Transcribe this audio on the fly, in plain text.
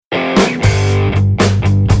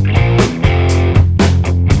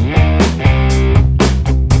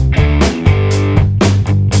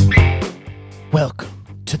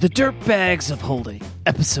the Dirtbags of Holding,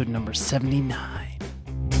 episode number 79.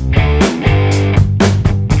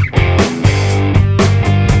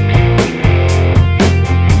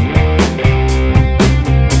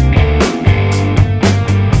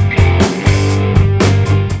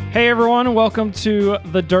 Hey everyone, welcome to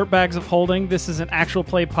the Dirtbags of Holding. This is an actual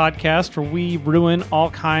play podcast where we ruin all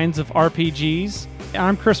kinds of RPGs.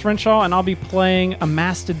 I'm Chris Renshaw, and I'll be playing a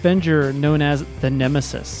masked Avenger known as the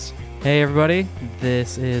Nemesis. Hey everybody,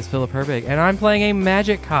 this is Philip Herbig, and I'm playing a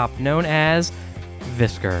magic cop known as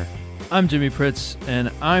Visker. I'm Jimmy Pritz,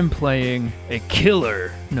 and I'm playing a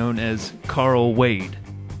killer known as Carl Wade.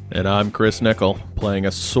 And I'm Chris Nickel, playing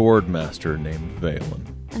a sword master named Valen.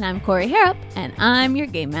 And I'm Corey Harrop, and I'm your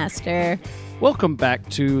game master. Welcome back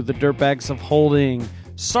to the Dirtbags of Holding.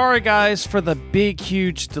 Sorry guys for the big,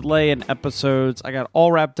 huge delay in episodes. I got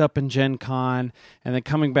all wrapped up in Gen Con, and then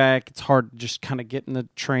coming back, it's hard to just kind of get in the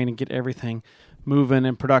train and get everything moving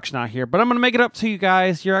in production out here. But I'm going to make it up to you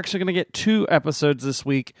guys. You're actually going to get 2 episodes this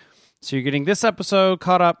week. So you're getting this episode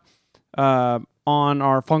caught up on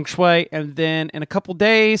our Feng Shui, and then in a couple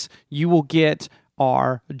days, you will get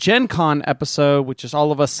our Gen Con episode, which is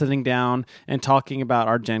all of us sitting down and talking about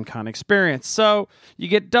our Gen Con experience. So you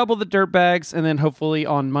get double the Dirtbags, and then hopefully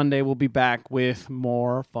on Monday we'll be back with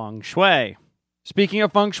more Feng Shui. Speaking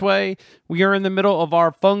of Feng Shui, we are in the middle of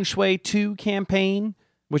our Feng Shui 2 campaign,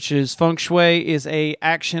 which is Feng Shui is a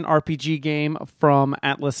action RPG game from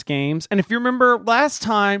Atlas Games. And if you remember last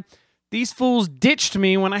time, these fools ditched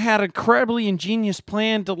me when I had an incredibly ingenious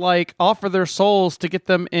plan to offer their souls to get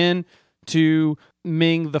them in to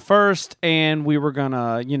Ming the First, and we were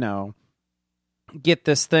gonna, get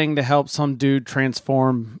this thing to help some dude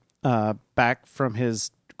transform back from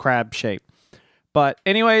his crab shape. But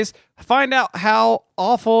anyways, find out how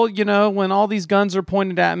awful, when all these guns are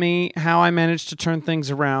pointed at me, how I managed to turn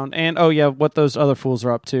things around, and what those other fools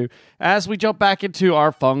are up to, as we jump back into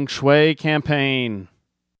our Feng Shui campaign.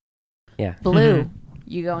 Yeah. Blue,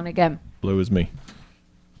 you going again? Blue is me.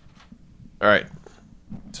 All right.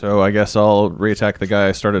 So I guess I'll reattack the guy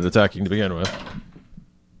I started attacking to begin with.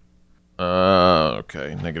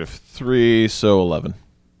 Okay, -3, so 11.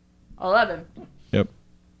 11. Yep.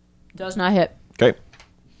 Does not hit. Okay.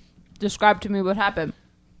 Describe to me what happened.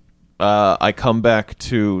 I come back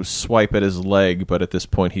to swipe at his leg, but at this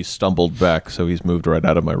point he stumbled back, so he's moved right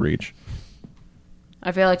out of my reach.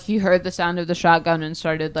 I feel like he heard the sound of the shotgun and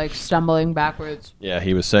started, stumbling backwards. Yeah,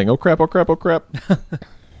 he was saying, oh crap, oh crap, oh crap. All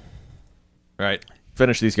right.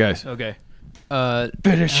 Finish these guys. Okay.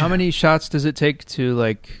 How many shots does it take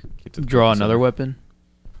to draw another weapon?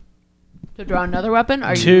 To draw another weapon?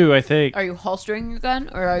 Are 2, you, I think. Are you holstering your gun,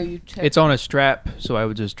 or are you... It's on a strap, so I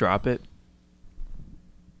would just drop it.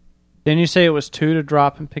 Didn't you say it was 2 to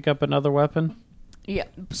drop and pick up another weapon? Yeah,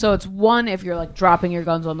 so it's 1 if you're, dropping your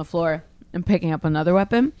guns on the floor and picking up another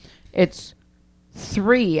weapon. It's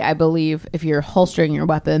 3, I believe, if you're holstering your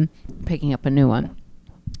weapon, picking up a new one.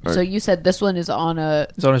 Right. So you said this one is on a...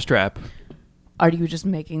 It's on a strap. Are you just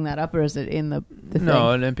making that up, or is it in the thing? No,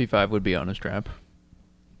 an MP5 would be on a strap.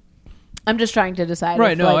 I'm just trying to decide.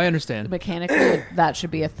 Right, if, no, I understand. Mechanically, that should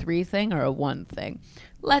be a 3 thing or a 1 thing.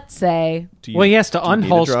 Let's say... He has to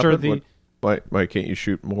unholster the... Why can't you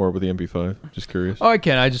shoot more with the MP5? Just curious. Oh, I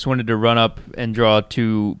can. I just wanted to run up and draw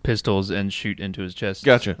 2 pistols and shoot into his chest.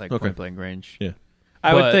 Gotcha. Okay. Point blank range. Yeah.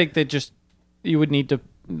 I would think that you would need to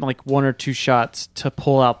 1 or 2 shots to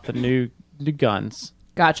pull out the new guns.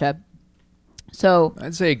 Gotcha. So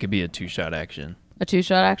I'd say it could be a 2-shot action. A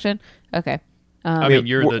 2-shot action? Okay. I mean,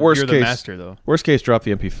 you're the master, though. Worst case, drop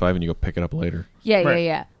the MP5 and you go pick it up later.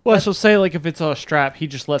 Yeah. Well, so say if it's on a strap, he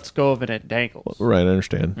just lets go of it and it dangles. Right, I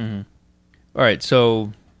understand. Mm-hmm. All right,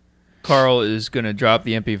 so Carl is going to drop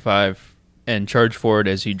the MP5 and charge forward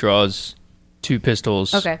as he draws 2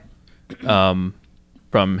 pistols. Okay.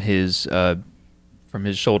 From his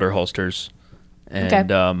shoulder holsters,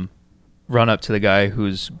 and run up to the guy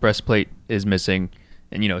whose breastplate is missing,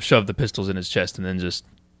 and shove the pistols in his chest, and then just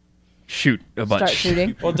shoot a bunch. Start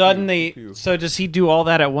shooting. Well, so does he do all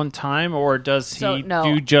that at one time, or does he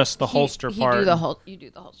do just the holster part? You do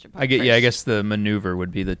the holster part. I guess the maneuver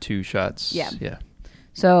would be the 2 shots. Yeah.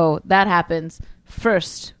 So that happens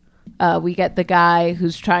first. We get the guy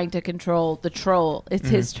who's trying to control the troll. It's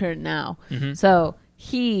his turn now. Mm-hmm. So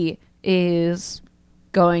he is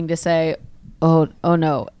going to say, "Oh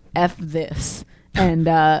no, F this,"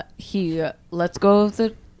 and he lets go of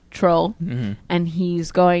the troll, and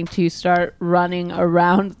he's going to start running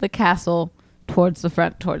around the castle towards the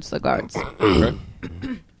front, towards the guards.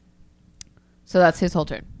 So that's his whole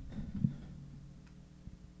turn.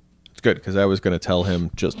 good, because I was going to tell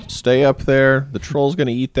him, just stay up there. The troll's going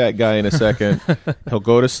to eat that guy in a second. He'll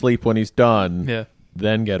go to sleep when he's done. Yeah.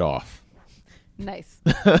 Then get off. Nice.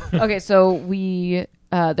 Okay, so we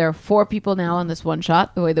there are 4 people now on this one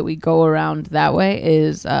shot. The way that we go around that way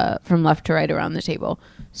is from left to right around the table.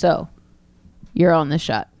 So you're on this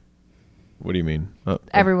shot. What do you mean?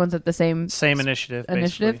 Everyone's at the same initiative.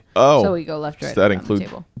 initiative. Basically. Oh, So we go left to right does that around the include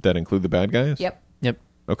table. that include the bad guys? Yep. Yep.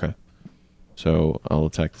 Okay. So I'll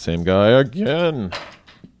attack the same guy again.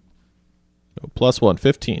 So +1,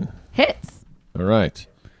 15. Hits. All right.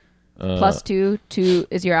 +2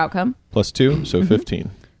 is your outcome. +2, so 15.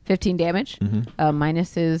 15 damage.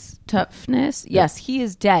 Minus his toughness. Yes, he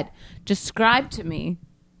is dead. Describe to me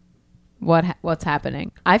what's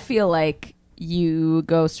happening. I feel like you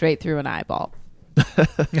go straight through an eyeball.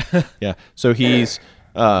 Yeah. So he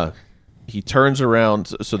turns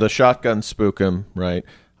around. So the shotgun spook him, right?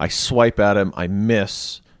 I swipe at him. I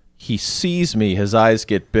miss. He sees me. His eyes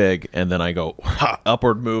get big, and then I go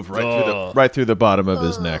upward move right through the bottom of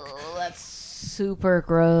his neck. Oh, that's super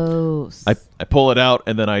gross. I pull it out,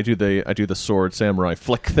 and then I do the sword samurai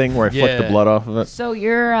flick thing where I flick the blood off of it. So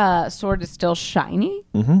your sword is still shiny?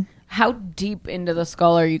 Mm-hmm. How deep into the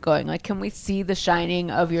skull are you going? Like, can we see the shining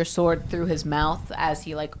of your sword through his mouth as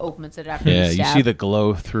he like opens it after Yeah, you you stab? see the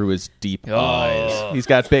glow through his deep eyes. He's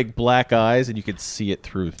got big black eyes, and you can see it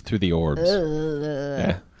through the orbs.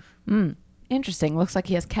 Yeah. Interesting. Looks like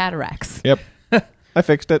he has cataracts. Yep. I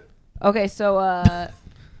fixed it. Okay, so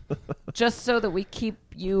just so that we keep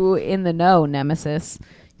you in the know, Nemesis,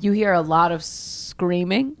 you hear a lot of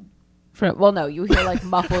screaming. You hear like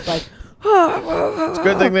muffled like, It's a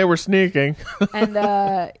good thing they were sneaking. and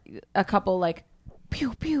a couple like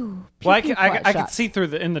pew pew. Well, I pew, can shots. see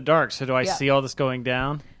through in the dark. So do I Yeah. see all this going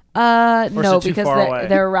down? No, it too because far away?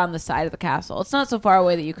 they're around the side of the castle. It's not so far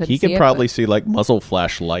away that you couldn't He see can it, probably but- see like muzzle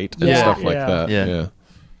flash light and Yeah. stuff like Yeah. that. Yeah.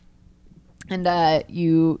 And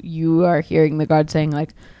you are hearing the guard saying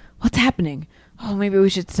like, "What's happening? Oh, maybe we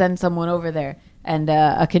should send someone over there." And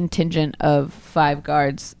a contingent of 5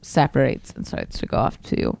 guards separates and starts to go off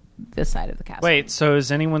to this side of the castle. Wait, so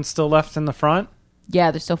is anyone still left in the front?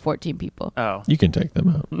 Yeah, there's still 14 people. Oh. You can take them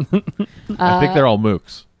out. I think they're all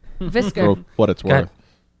mooks Visker, for what it's Go ahead.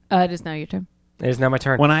 worth. it is now your turn. It is now my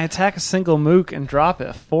turn. When I attack a single mook and drop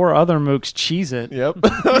it, 4 other mooks cheese it. Yep.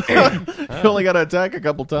 You only got to attack a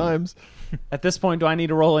couple times. At this point, do I need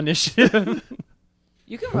to roll initiative?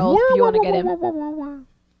 You can roll if you want to get him.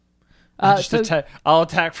 I'll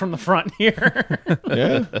attack from the front here.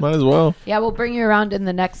 Yeah, might as well. Yeah, we'll bring you around in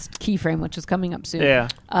the next keyframe, which is coming up soon. Yeah.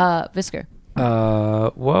 Visker.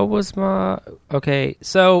 What was my... Okay,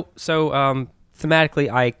 so thematically,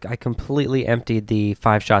 I completely emptied the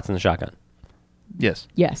 5 shots in the shotgun. Yes.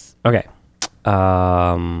 Yes. Okay.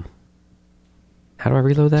 How do I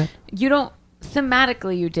reload that? You don't...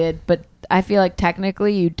 Thematically, you did, but I feel like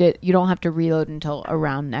technically you did. You don't have to reload until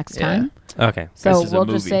around next time. Okay. So This is a we'll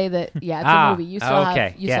just movie. say that, yeah, it's a movie. You still okay,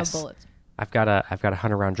 have yes. some bullets. I've got a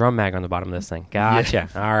 100-round drum mag on the bottom of this thing. Gotcha.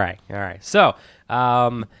 All right. So,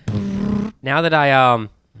 now that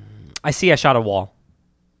I see I shot a wall.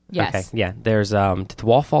 Yes. Okay. Yeah. There's did the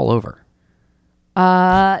wall fall over?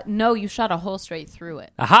 No, you shot a hole straight through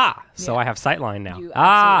it. Aha! So Yeah. I have sightline now. You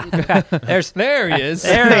absolutely There he is.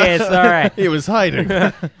 There he is. All right. He was hiding.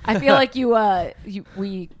 I feel like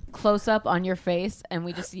we close up on your face and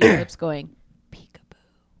we just see your lips going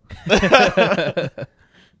peekaboo.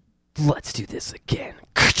 Let's do this again.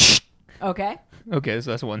 Okay. Okay,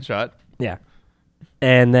 so that's one shot. Yeah.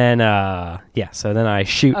 And then so then I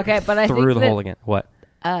shoot Okay, but I through think the that- hole again. What?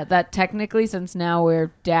 That technically, since now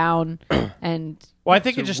we're down and Well, I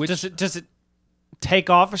think So it just which- does it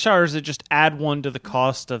take off a shot, or does it just add 1 to the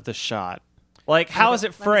cost of the shot? Like, how is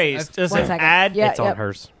it phrased? Does One it second. add? Yeah. It's on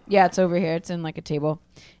hers. yeah, it's over here. It's in like a table.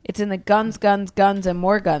 It's in the guns, and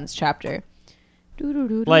more guns chapter.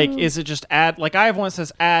 Like, is it just add? Like, I have one that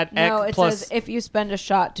says add No, X it plus. says if you spend a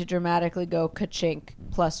shot to dramatically go ka-chink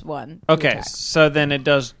 +1. to Okay, attack. so then it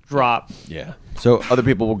does drop. Yeah. So other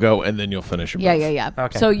people will go, and then you'll finish him. Yeah.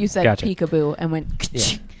 Okay. So you said Gotcha. peekaboo and went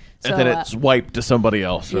ka-chink. So, And then it's wiped to somebody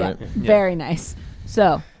else, yeah, right? very nice.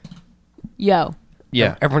 So, yo,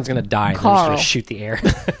 Yeah. Everyone's gonna die. And I'm just Carl. gonna shoot the air.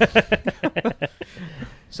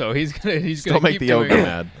 So he's gonna Don't make keep the ogre doing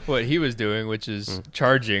mad. what he was doing, which is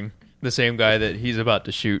charging the same guy that he's about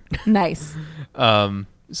to shoot. nice.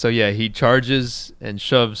 So yeah, he charges and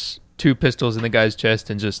shoves 2 pistols in the guy's chest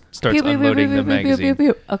and just starts Pew, pew, pew, unloading pew, the pew, pew, magazine.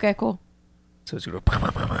 pew, pew. Okay, cool. So it's gonna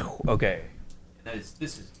okay. This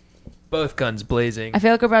is Both guns blazing. I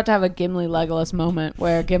feel like we're about to have a Gimli Legolas moment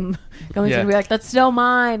where Gimli's gonna be like, "That's still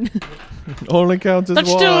mine." Only counts as one.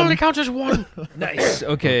 That still only counts as one. Nice.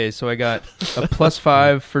 Okay, so I got a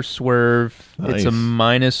 +5 for swerve. It's a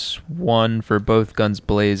 -1 for both guns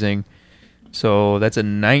blazing. So that's a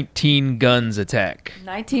 19 guns attack.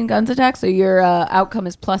 19 guns attack, so your outcome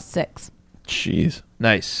is +6. Jeez.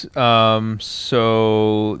 Nice.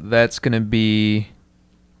 So that's going to be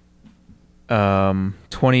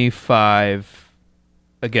 25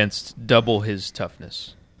 against double his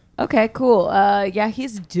toughness. Okay, cool. Yeah,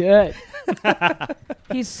 he's dead.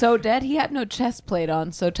 He's so dead. He had no chest plate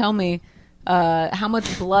on. So tell me, how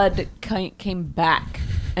much blood came back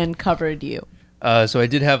and covered you? So I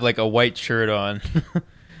did have like a white shirt on.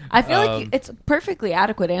 I feel like it's a perfectly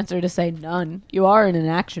adequate answer to say none. You are in an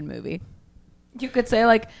action movie. You could say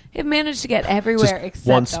like it managed to get everywhere Just except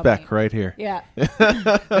one on speck me. right here. Yeah.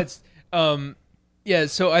 That's yeah.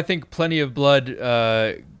 So I think plenty of blood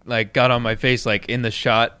like got on my face like in the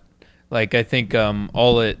shot. Like I think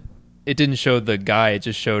it didn't show the guy. It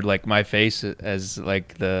just showed like my face as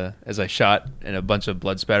I shot, and a bunch of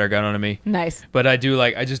blood spatter got onto me. Nice. But I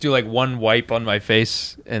just do like one wipe on my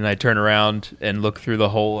face, and I turn around and look through the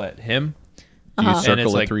hole at him. Do you And circle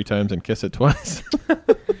it's it like- 3 times and kiss it twice?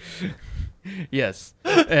 Yes,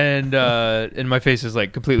 and my face is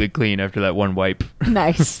like completely clean after that one wipe.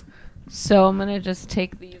 Nice. So I'm gonna just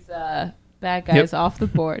take these bad guys off the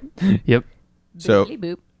board. Yep. So- Bippity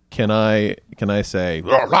boop. Can I say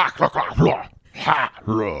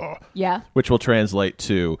Yeah. which will translate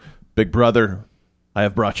to Big Brother, I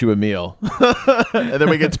have brought you a meal. And then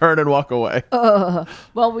we can turn and walk away.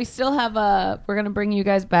 Well, we still have we're gonna bring you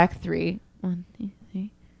guys back 3. 1, 2,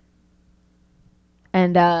 3.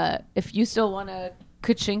 And if you still want to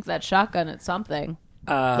ka-chink that shotgun at something.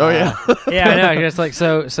 Oh yeah. Yeah, I know. Just like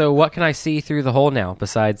so. What can I see through the hole now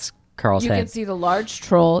besides Carl's You head? can see the large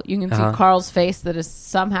troll. You can see Carl's face that is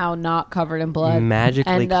somehow not covered in blood.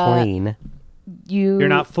 Magically And, clean. You're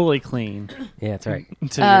not fully clean Yeah, that's right.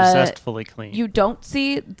 until you're zestfully clean. You don't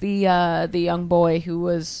see the young boy who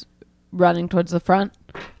was running towards the front.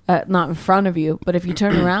 Not in front of you, but if you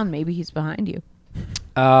turn around, maybe he's behind you.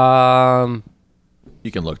 You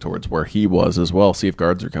can look towards where he was as well, see if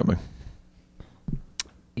guards are coming.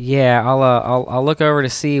 Yeah, I'll look over to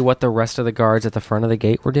see what the rest of the guards at the front of the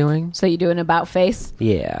gate were doing. So you do an about face.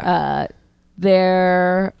 Yeah.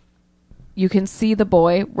 There, you can see the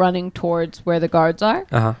boy running towards where the guards are.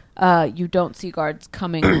 You don't see guards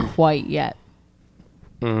coming quite yet.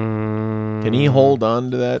 Can he hold on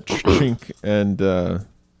to that chink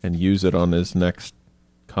and use it on his next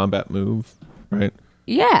combat move? Right.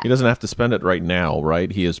 Yeah. He doesn't have to spend it right now,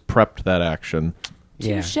 right? He has prepped that action.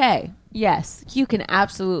 Yeah. Touche. Yes, you can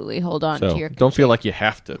absolutely hold on So to your. don't feel like you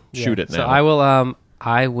have to shoot it now. So I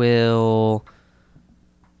will.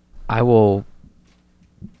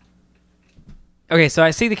 Okay, so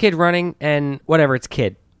I see the kid running, and whatever, it's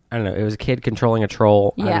kid. I don't know. It was a kid controlling a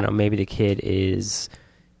troll. I Yeah. don't know. Maybe the kid he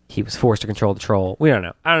was forced to control the troll. We don't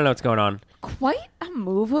know. I don't know what's going on. Quite a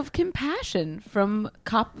move of compassion from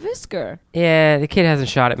Cop Visker. Yeah, the kid hasn't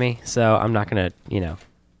shot at me, so I'm not gonna,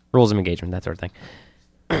 rules of engagement, that sort of thing.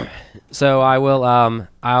 So I will.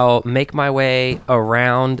 I'll make my way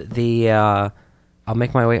around the. I'll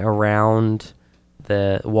make my way around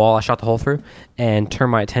the wall I shot the hole through, and turn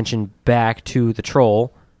my attention back to the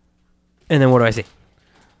troll. And then what do I see?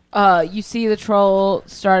 You see the troll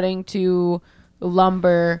starting to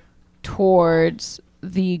lumber towards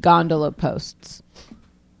the gondola posts.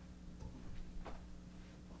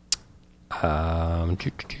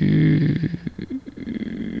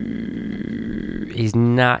 He's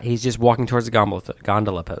not. He's just walking towards the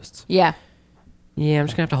gondola posts. Yeah. Yeah, I'm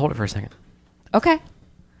just gonna have to hold it for a second. Okay.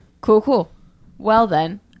 Cool. Well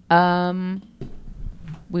then,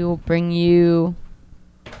 we will bring you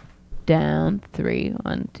down 3.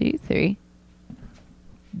 1, 2, 3.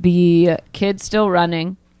 The kid's still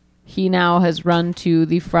running. He now has run to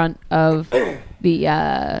the front of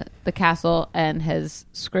the castle and has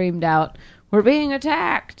screamed out, "We're being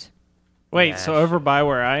attacked!" Wait, so over by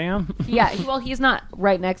where I am? Yeah, well, he's not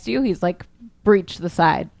right next to you. He's like breached the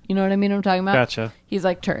side. You know what I mean? I'm talking about. Gotcha. He's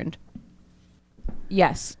like turned.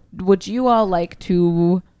 Yes. Would you all like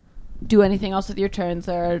to do anything else with your turns?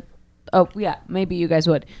 Or oh yeah, maybe you guys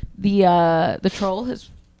would. The troll has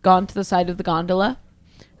gone to the side of the gondola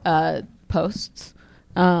posts.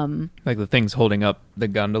 Like the thing's holding up the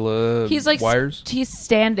gondola He's like wires. He's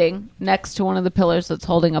standing next to one of the pillars that's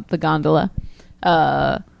holding up the gondola.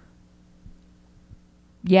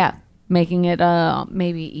 Yeah, making it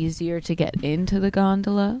maybe easier to get into the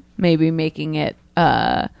gondola. Maybe making it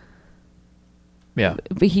Yeah.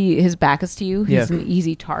 But his back is to you. He's Yeah. an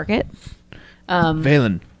easy target.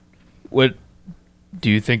 Valen, what do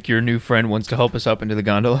you think your new friend wants to help us up into the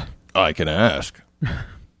gondola? I can ask.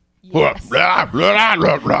 Yes.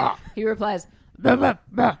 He replies,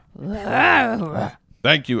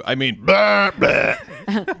 Thank you. I mean,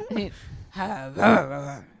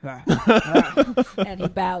 and he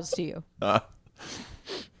bows to you. all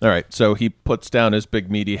right. So he puts down his big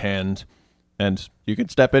meaty hand, and you can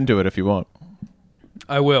step into it if you want.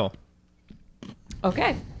 I will.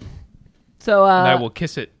 Okay. So And I will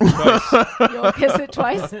kiss it twice. you'll kiss it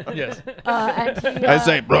twice. Yes. And he, I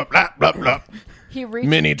say, blah, blah, blah, blah. he reaches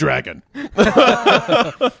Mini dragon.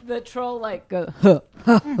 the troll like goes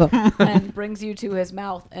and brings you to his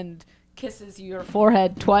mouth and kisses your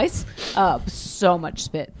forehead twice. So much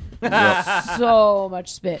spit. So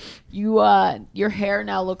much spit. You your hair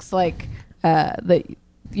now looks like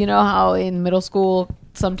you know how in middle school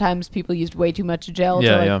sometimes people used way too much gel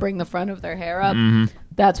to bring the front of their hair up. Mm-hmm.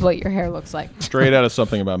 That's what your hair looks like. Straight out of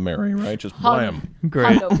Something About Mary, right? Just blam.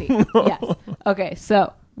 Great. Yes. Okay,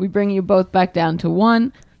 so we bring you both back down to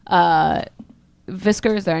 1.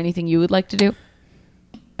 Visker, is there anything you would like to do?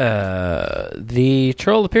 The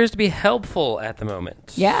troll appears to be helpful at the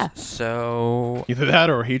moment. Yeah. So Either that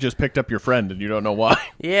or he just picked up your friend and you don't know why.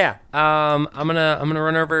 yeah, I'm gonna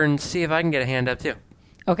run over and see if I can get a hand up too.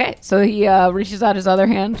 Okay, so he reaches out his other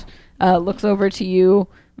hand, looks over to you,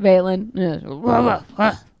 Valen.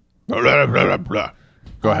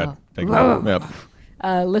 Go ahead. Take it. Yep.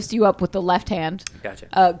 Lifts you up with the left hand.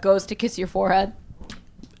 Gotcha. Goes to kiss your forehead.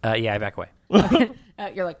 Yeah, I back away.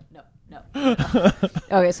 You're like, no.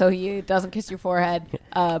 Okay, so he doesn't kiss your forehead.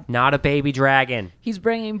 Not a baby dragon. He's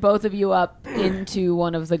bringing both of you up into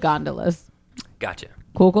one of the gondolas. Gotcha.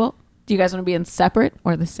 Cool. Do you guys want to be in separate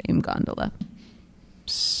or the same gondola?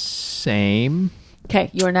 Same. Okay,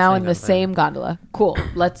 you are now in the same gondola. Cool.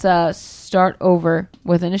 Let's start over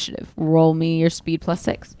with initiative. Roll me your speed plus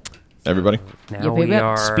 6. Everybody? Now Yep, we yep.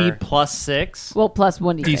 are Speed plus 6. Well, plus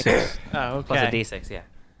 1d6. D6. Oh, okay. plus a d6. Yeah.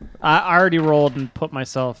 I already rolled and put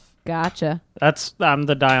myself. Gotcha. I'm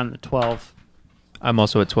the die on the 12. I'm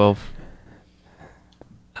also at 12.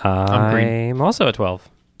 I'm green. I'm also at 12.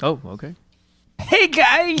 Oh, okay. Hey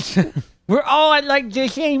guys, we're all at like the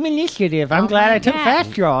same initiative. I'm glad I took fast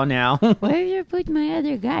draw now. Where did I put my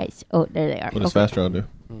other guys? Oh, there they are. What does fast draw do?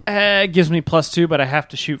 It gives me +2, but I have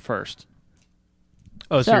to shoot first.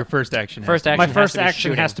 Oh, so So- your first action. First action. My has first to be action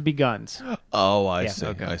shooting. has to be guns, Oh, I Yeah, see.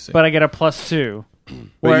 okay. I see. but I get a +2. But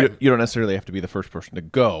Where- you don't necessarily have to be the first person to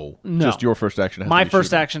go. No. Just your first action has my to be first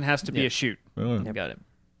shooting. action has to be Yeah. a shoot. Oh, Got it.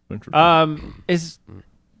 interesting. Is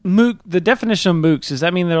mook the definition of mooks? Does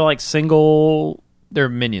that mean they're like single? They're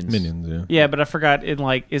minions. Minions, yeah. Yeah, but I forgot.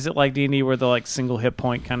 Is it like D&D where they're like single hit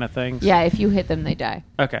point kind of things? Yeah, if you hit them, they die.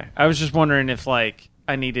 Okay, I was just wondering if like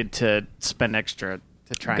I needed to spend extra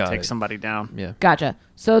to try and Got take it. somebody down. Yeah. Gotcha.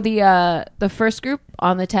 So the first group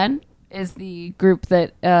on the 10 is the group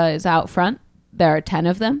that is out front. There are 10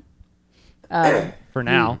 of them. For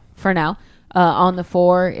now. For now. On the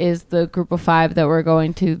 4 is the group of 5 that we're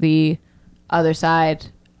going to the other side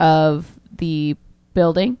of the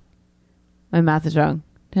building. My math is wrong.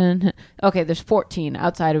 Okay, there's 14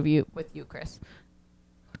 outside of you with you, Chris.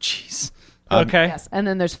 Jeez. Okay. Yes, and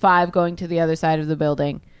then there's 5 going to the other side of the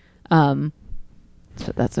building.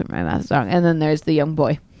 So that's what my math is wrong. And then there's the young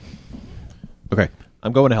boy. Okay.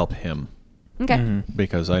 I'm going to help him Okay.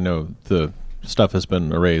 because I know the stuff has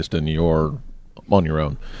been erased and you're on your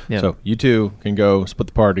own. Yeah. So you two can go split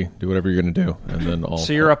the party, do whatever you're going to do, and then I'll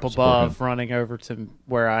So you're up support above, him. running over to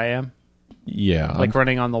where I am, Yeah. like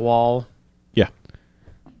running on the wall. Yeah.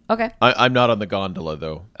 Okay. I'm not on the gondola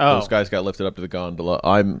though. Oh. Those guys got lifted up to the gondola.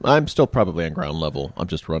 I'm still probably on ground level. I'm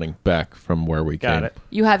just running back from where we Got came. it.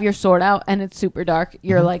 You have your sword out and it's super dark.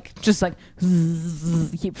 You're like just like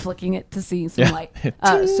zzz, keep flicking it to see some Yeah.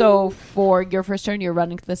 light. So for your first turn, you're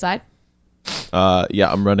running to the side.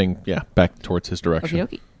 Yeah, I'm running. Yeah, back towards his direction.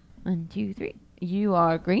 Okie dokie. 1, 2, 3. You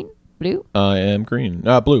are green, blue. I am green.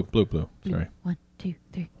 Blue. Sorry. 1, 2,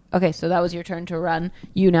 3. Okay, so that was your turn to run.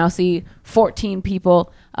 You now see 14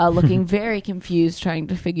 people looking very confused, trying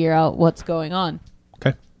to figure out what's going on.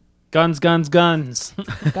 Okay. Guns. Guns.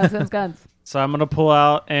 So I'm gonna pull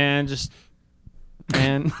out and just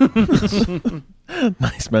and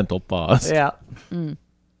Nice mental pause. yeah. Mm.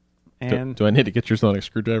 And Do I need to get your sonic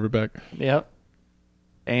screwdriver back? yep.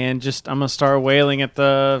 And just I'm gonna start wailing at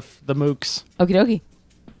the mooks. Okie dokie.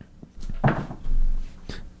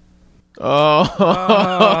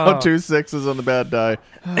 Oh, 2 6s on the bad die.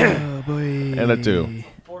 Oh, boy. And a 2.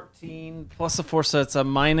 14 plus a 4, so it's a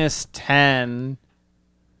 -10.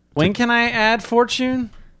 When can I add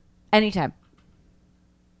fortune? Anytime.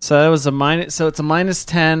 So that was a minus. So it's a minus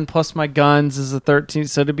 10 plus my guns is a 13.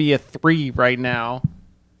 So it'd be a 3 right now.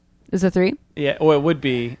 Is it 3? Yeah. Well, it would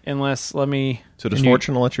be unless let me. So does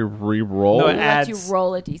Fortune let you re-roll? No, It lets adds- you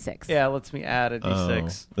roll a d6. Yeah, it lets me add a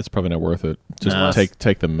d6. That's probably not worth it. Just Nah.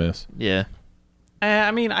 take the miss. Yeah.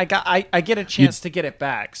 I mean, I get a chance to get it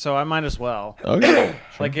back, so I might as well. Okay.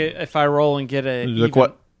 Like if I roll and get a Look even-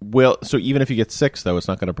 what. Well, so even if you get 6, though, it's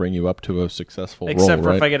not going to bring you up to a successful except roll, for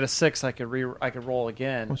right? if I get a 6, I could roll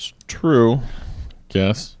again. That's true.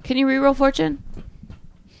 Guess. Can you reroll fortune?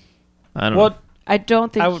 I don't know. What? I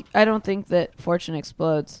don't think. I would- I don't think that fortune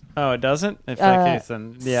explodes. Oh, it doesn't. If that case,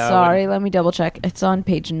 then yeah. I Sorry, wouldn't. let me double check. It's on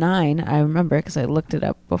page 9. I remember because I looked it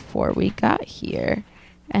up before we got here,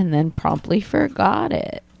 and then promptly forgot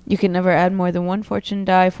it. You can never add more than 1 fortune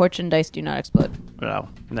die. Fortune dice do not explode. No,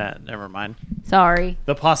 nah, never mind. Sorry.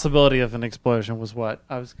 The possibility of an explosion was what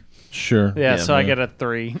I was. Sure. Yeah, so I yeah. get a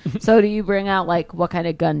 3. So do you bring out what kind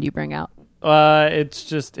of gun do you bring out?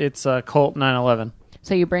 It's a Colt 911.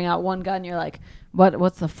 So you bring out one gun. You're like,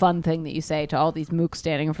 what's the fun thing that you say to all these mooks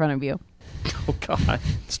standing in front of you? Oh God.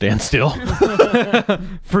 Stand still.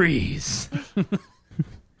 Freeze.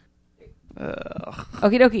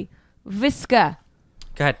 Okie dokie. Visca,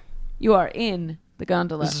 Go ahead. you are in the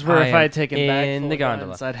gondola. This is where I if I am had taken back in full the guns,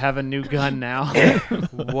 gondola. I'd have a new gun now.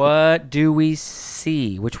 What do we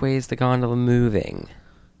see? Which way is the gondola moving?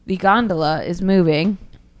 The gondola is moving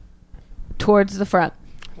towards the front.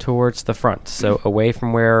 Towards the front. So away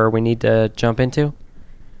from where we need to jump into?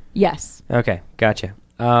 Yes. Okay, gotcha.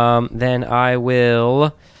 Then I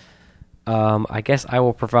will... I guess I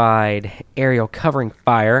will provide aerial covering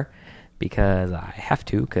fire because I have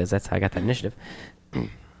to, because that's how I got that initiative.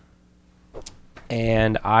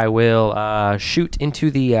 And I will shoot into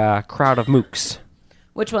the crowd of mooks.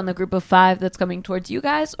 Which one? The group of 5 that's coming towards you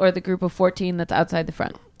guys, or the group of 14 that's outside the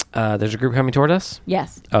front? There's a group coming toward us?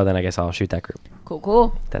 Yes. Oh, then I guess I'll shoot that group.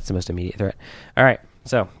 Cool. That's the most immediate threat. All right,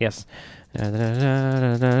 so, yes. Is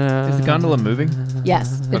the gondola moving?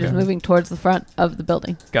 Yes. It is moving towards the front of the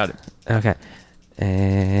building. Got it. Okay.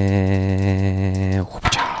 And...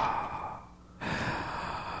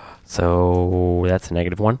 So that's a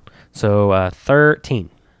 -1. So 13.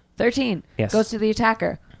 13. Yes. Goes to the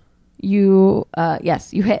attacker. You,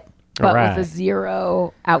 yes, you hit. But All right. with a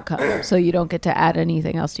 0 outcome. So you don't get to add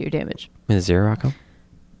anything else to your damage. Is it 0 outcome?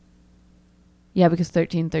 Yeah, because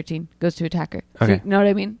 13 goes to attacker. So Okay. you know what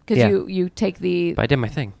I mean? Because Yeah. you take the... But I did my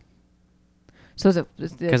thing. So is it...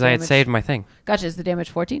 Because I had saved my thing. Gotcha. Is the damage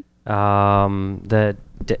 14?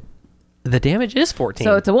 The damage is 14.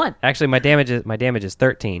 So it's a 1. Actually, my damage is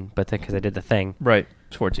 13, but because I did the thing, Right.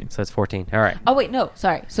 It's 14. so it's 14. All right. Oh, wait, no.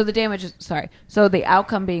 Sorry. So the damage is... Sorry. So the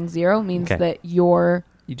outcome being 0 means Okay. that your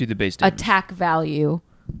You do the base damage. attack value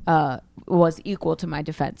was equal to my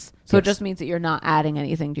defense. So it Yes. just means that you're not adding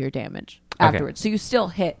anything to your damage Okay. afterwards. So you still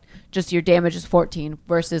hit, just your damage is 14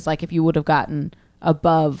 versus like if you would have gotten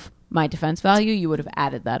above my defense value, you would have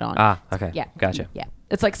added that on. Ah, okay. Yeah. Gotcha. Yeah.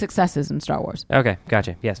 It's like successes in Star Wars. Okay,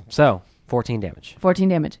 gotcha. Yes. So 14 damage 14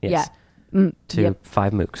 damage. Yes. Yeah. to Yep.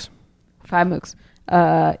 5 mooks. 5 mooks.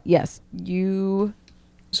 Yes. You...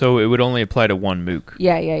 So it would only apply to one mook.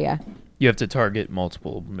 Yeah. You have to target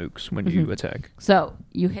multiple mooks when you attack. So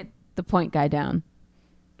you hit the point guy down.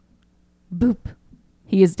 Boop.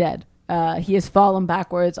 He is dead. He has fallen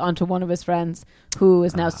backwards onto one of his friends who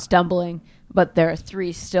is now stumbling, but there are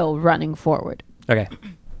 3 still running forward. Okay.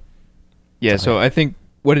 Yeah, so I think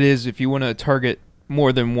what it is, if you want to target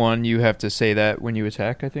more than one, you have to say that when you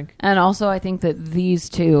attack, I think. And also, I think that these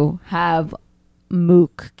 2 have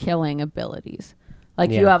mook killing abilities.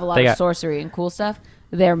 Like, you Yeah, have a lot they of got- sorcery and cool stuff.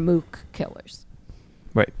 They're mook killers.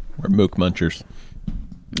 Right. We're mook munchers.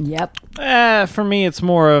 Yep. For me, it's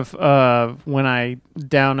more of when I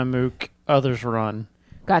down a mook, others run.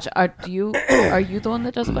 Gotcha. Are you the one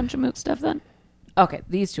that does a bunch of mook stuff then? Okay,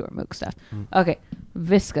 these 2 are mook stuff. Okay,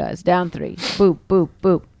 Visca is down 3. Boop, boop,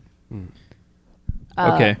 boop.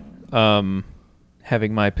 Okay.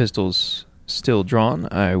 Having my pistols still drawn,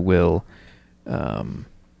 I will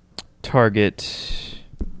target.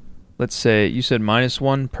 Let's say you said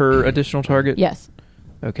 -1 per additional target. Yes.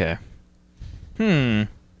 Okay.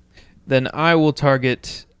 Then I will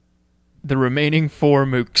target the remaining 4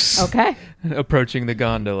 mooks. Okay. Approaching the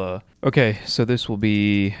gondola. Okay, so this will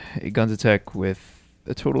be a guns attack with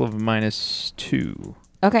a total of -2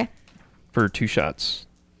 Okay. for 2 shots.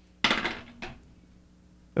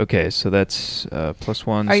 Okay, so that's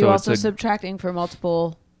 +1. Are you so also it's subtracting for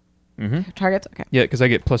multiple Mhm. targets? Okay. Yeah, because I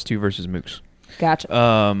get +2 versus mooks.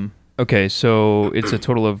 Gotcha. Okay, so it's a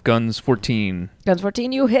total of guns 14. Guns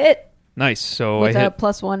 14, you hit Nice. So with I a hit.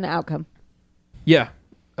 +1 outcome. Yeah.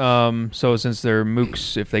 So since they're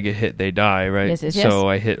mooks, if they get hit, they die, right? Yes. So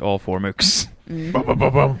I hit all 4 mooks.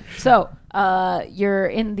 So, you're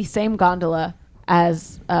in the same gondola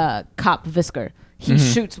as Cop Visker. He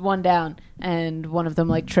shoots one down, and one of them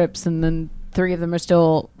like trips, and then 3 of them are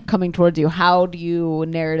still coming towards you. How do you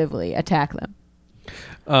narratively attack them?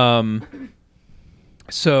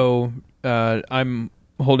 So I'm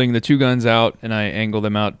holding the 2 guns out, and I angle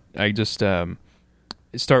them out. I just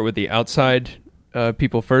start with the outside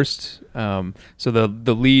people first. So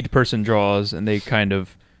the lead person draws, and they kind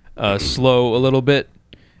of slow a little bit,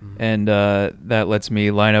 and that lets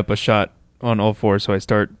me line up a shot on all 4. So I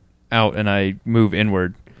start out and I move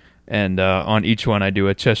inward, and on each one I do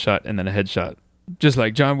a chest shot and then a headshot, just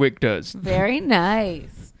like John Wick does. Very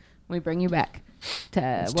nice. We bring you back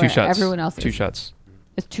to It's where 2 shots. everyone else is. 2 shots.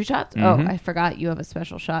 It's 2 shots? Mhm. Oh, I forgot you have a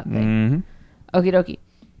special shot thing. Okie dokie.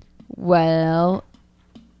 Well,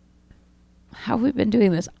 how have we been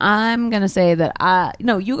doing this? I'm going to say that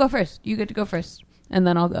no, you go first. You get to go first, and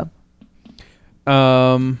then I'll go.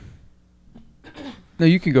 No,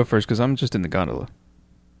 you can go first because I'm just in the gondola.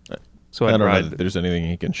 So I I'd don't know ride. that there's anything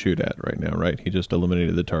he can shoot at right now, right? He just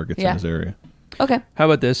eliminated the targets Yeah. in his area. Okay. How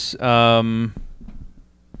about this? Can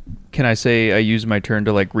I say I use my turn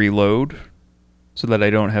to like reload so that I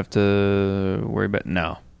don't have to worry about?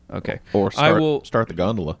 No. Okay. Or I will start the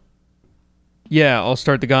gondola. Yeah, I'll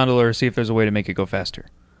start the gondola or see if there's a way to make it go faster.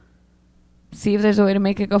 See if there's a way to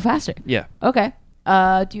make it go faster. Yeah. Okay.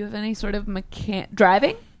 Do you have any sort of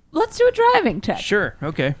driving? Let's do a driving check. Sure.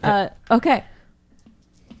 Okay. Okay.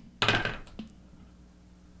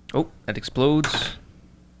 Oh, that explodes.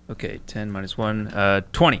 Okay, 10 minus 1,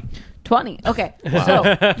 20. 20. Okay.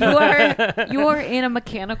 So you are in a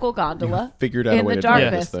mechanical gondola. Figured out a in way the to drive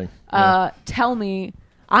darkness. this thing. Tell me,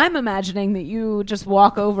 I'm imagining that you just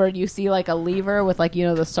walk over and you see like a lever with like,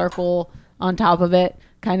 the circle on top of it,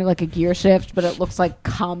 kind of like a gear shift, but it looks like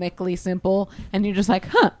comically simple. And you're just like,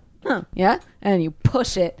 huh, yeah. And you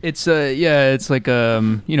push it. It's it's like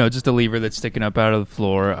just a lever that's sticking up out of the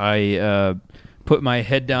floor. I put my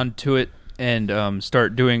head down to it and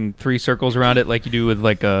start doing 3 circles around it, like you do with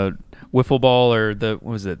like a wiffle ball or what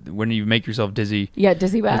was it when you make yourself dizzy? Yeah,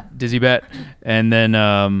 dizzy bat. Dizzy bat, and then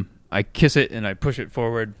I kiss it and I push it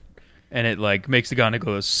forward, and it like makes the gondola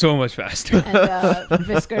go so much faster. And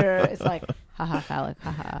Visker is like, haha, phallic,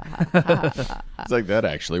 haha, ha. It's like, that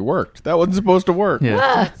actually worked. That wasn't supposed to work.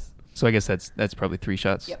 Yeah. So I guess that's probably 3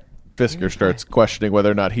 shots. Yep. Fisker starts questioning whether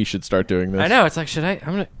or not he should start doing this. I know. It's like, should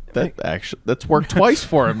I? That's worked twice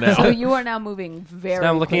for him now. So you are now moving very So now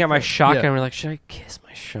I'm looking at my quickly. shotgun. Yeah. And we're like, should I kiss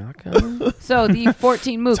my shotgun? So the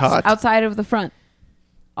 14 mooks hot. outside of the front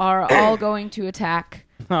are all going to attack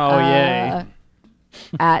Oh, yay.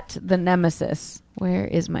 at the Nemesis. Where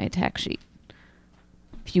is my attack sheet?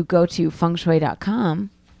 If you go to fengshui.com,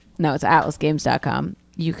 no, it's atlasgames.com,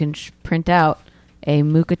 you can print out a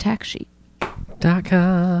mook attack sheet.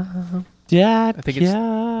 .com. Yeah. I think it's-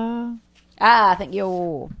 Thank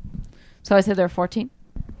you. So I said there are 14?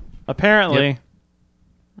 Apparently. Yep.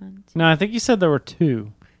 1, 2. No, I think you said there were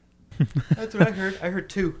 2. That's what I heard. I heard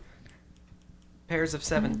 2 pairs of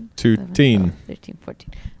 7. 13. 13, 14.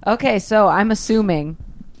 Okay, so I'm assuming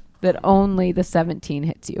that only the 17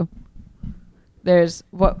 hits you. There's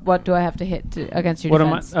what do I have to hit against your What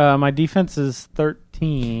defense? am I? My defense is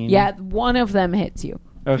 13. Yeah, one of them hits you.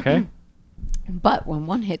 Okay. But when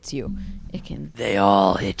one hits you, it can. They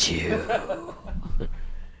all hit you.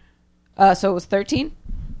 So it was 13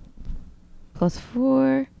 plus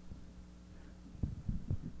 4.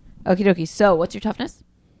 Okie dokie. So what's your toughness?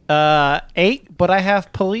 8, but I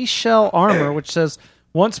have police shell armor, which says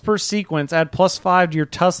once per sequence, add +5 to your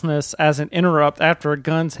toughness as an interrupt after a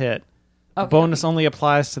gun's hit. The Okay, bonus okay. only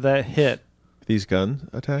applies to that hit. These gun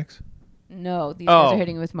attacks? No, these guys Oh. are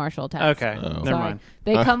hitting with martial attacks. Okay, Oh. never Sorry. mind.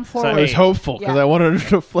 They come I forward. was hopeful because Yeah. I wanted to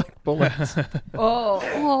deflect bullets.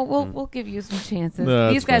 We'll give you some chances.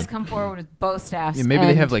 No, These that's guys come forward with bow staffs. Yeah, maybe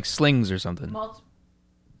they and have like slings or something.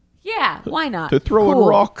 Yeah, why not? They're throwing Cool.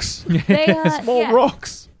 rocks. They, Small yeah,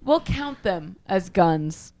 rocks. We'll count them as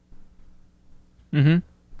guns. Mm-hmm.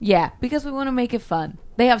 Yeah, because we want to make it fun.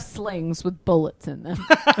 They have slings with bullets in them.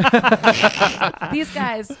 These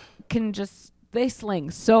guys they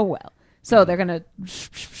sling so well. So they're going to...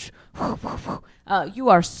 you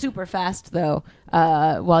are super fast, though,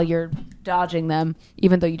 while you're dodging them,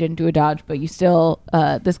 even though you didn't do a dodge, but you still...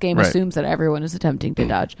 this game Right. assumes that everyone is attempting to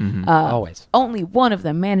dodge. Always. Only one of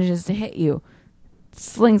them manages to hit you,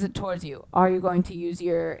 slings it towards you. Are you going to use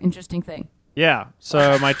your interesting thing? Yeah,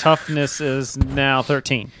 so my toughness is now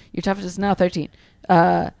 13. Your toughness is now 13.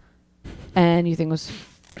 And you think it was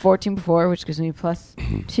 14 before, which gives me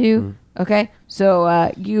 +2. Okay,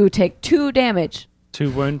 so you take 2 damage.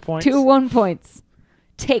 2 wound points. 2 wound points.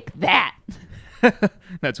 Take that.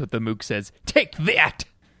 That's what the mook says. Take that.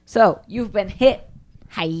 So you've been hit.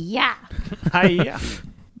 Hiya. Hiya.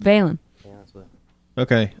 Valen.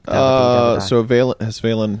 Okay. die. So has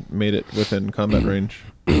Valen made it within combat range?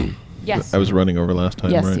 Yes. I was running over last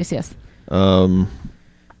time, yes, right? yes.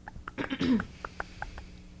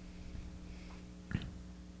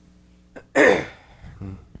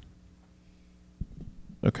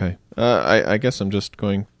 Okay. I guess I'm just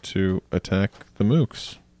going to attack the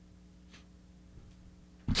mooks.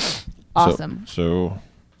 Awesome. So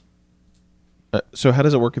how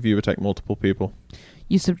does it work if you attack multiple people?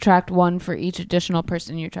 You subtract 1 for each additional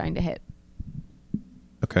person you're trying to hit.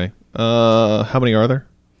 Okay. How many are there?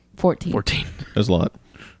 14. 14. There's a lot.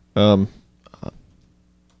 And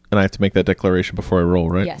I have to make that declaration before I roll,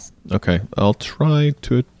 right? Yes. Okay. I'll try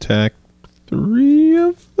to attack 3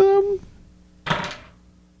 of them.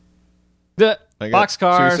 The I got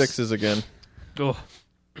boxcars. 2 6s again. Oh.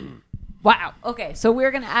 Wow. Okay, so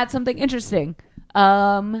we're going to add something interesting.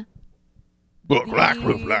 The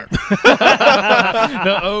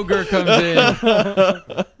ogre comes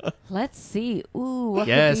in. Let's see. Ooh, what could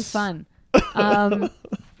be Yes. fun?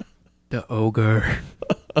 The ogre.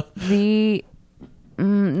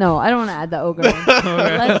 No, I don't want to add the ogre in.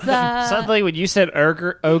 Let's, Suddenly, when you said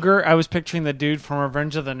ogre, I was picturing the dude from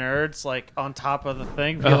Revenge of the Nerds, like on top of the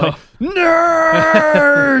thing, being like,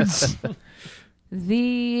 "Nerds!"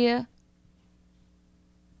 the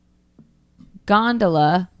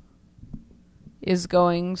gondola is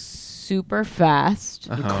going super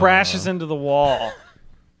fast. He crashes into the wall.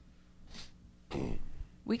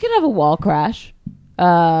 We could have a wall crash.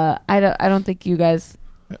 I don't think you guys.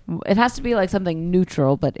 It has to be like something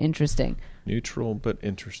neutral but interesting. Neutral but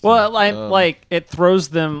interesting. Well, like it throws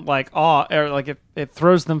them or like it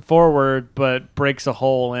throws them forward, but breaks a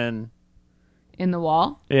hole in. In the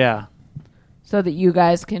wall, Yeah. so that you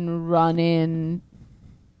guys can run in.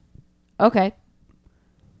 Okay.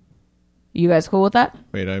 You guys cool with that?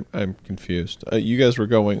 Wait, I'm confused. You guys were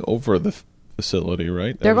going over the facility,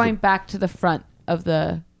 right? They're going back to the front of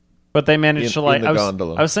the. But they managed to in the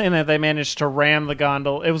gondola. I was saying that they managed to ram the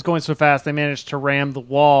gondola. It was going so fast they managed to ram the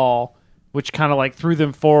wall, which kind of like threw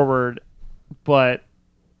them forward, but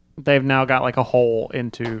they've now got like a hole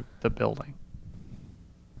into the building.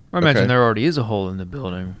 I imagine Okay. there already is a hole in the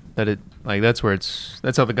building. That's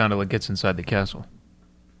how the gondola gets inside the castle.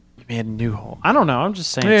 You made a new hole. I don't know. I'm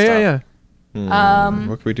just saying stuff.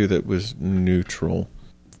 What could we do that was neutral?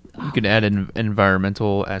 You can add an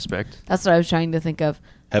environmental aspect. That's what I was trying to think of.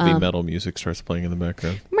 Heavy metal music starts playing in the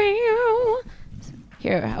background. Meow.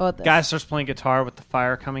 Here, how about this? Guy starts playing guitar with the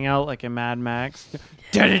fire coming out like in Mad Max.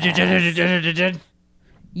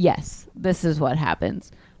 Yes, this is what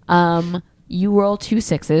happens. You roll 2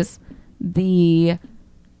 6s. The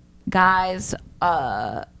guys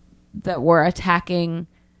that were attacking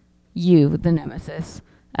you, the nemesis,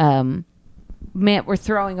 were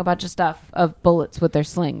throwing a bunch of stuff of bullets with their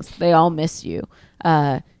slings. They all miss you.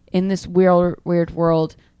 In this weird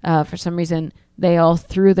world, for some reason, they all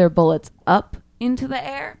threw their bullets up into the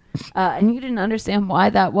air, and you didn't understand why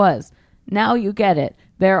that was. Now you get it.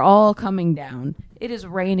 They're all coming down. It is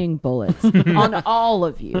raining bullets on all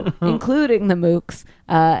of you, including the mooks,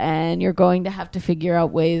 and you're going to have to figure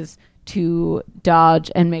out ways to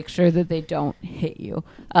dodge and make sure that they don't hit you.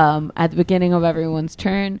 At the beginning of everyone's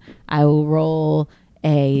turn, I will roll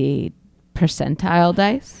a percentile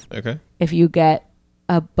dice. Okay. If you get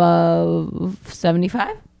above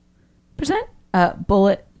 75%,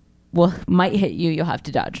 bullet might hit you. You'll have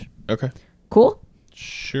to dodge. Okay. Cool?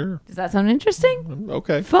 Sure. Does that sound interesting?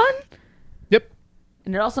 Okay. Fun? Yep.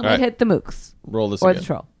 And it also All might right. hit the mooks. Roll this Or again. the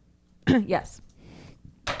troll. Yes.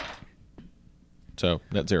 So,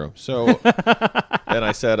 net 0. So, and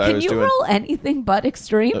I said I Can was you doing... roll anything but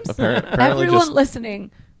extremes? Apparently Everyone just...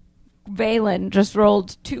 listening, Valen just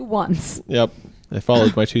rolled 2 1s. Yep. I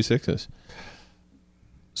followed my 2 6s.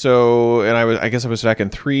 So, and I guess I was attacking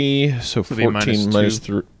 3, so It'll be 14 minus -2.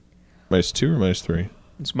 3. Minus 2 or minus 3?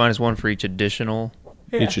 It's -1 for each additional.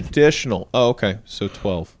 Each additional. Oh, okay. So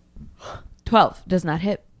 12. 12 does not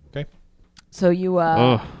hit. Okay. So you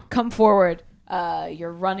come forward.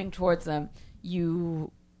 You're running towards them.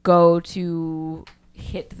 You go to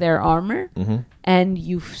hit their armor, and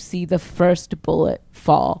you see the first bullet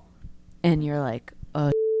fall. And you're like,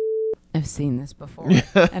 oh, I've seen this before.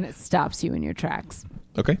 And it stops you in your tracks.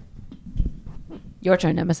 Okay. Your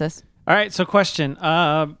turn, Nemesis. All right, so question.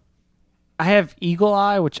 I have Eagle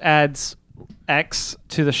Eye, which adds X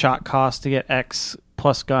to the shot cost to get X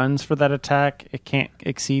plus guns for that attack. It can't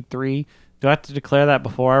exceed 3. Do I have to declare that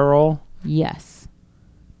before I roll? Yes.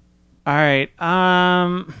 All right.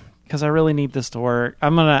 Because I really need this to work.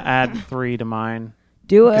 I'm gonna add 3 to mine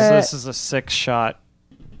Do it. because this is a 6-shot.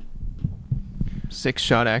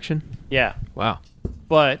 6-shot action. Yeah, Wow.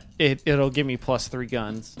 but it'll give me +3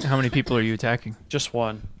 guns. How many people are you attacking? Just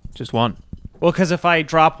one. Just one. Well, because if I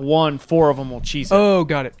drop 1, 4 of them will cheese it. Oh,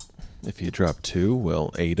 got it. If you drop 2,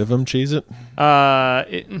 will 8 of them cheese it?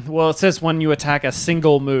 It says when you attack a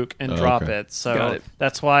single mook and drop okay. it, so Got it.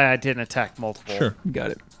 that's why I didn't attack multiple. Sure.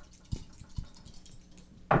 Got it.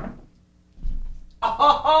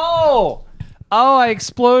 Oh, I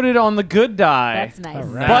exploded on the good die. That's nice. All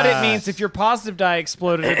right. But it means if your positive die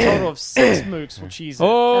exploded, a total of 6 mooks will cheese it. That's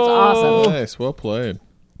awesome. Nice. Well played.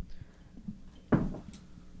 All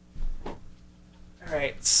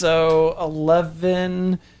right, so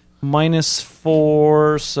 11 minus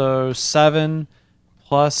 4, so 7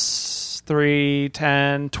 plus 3,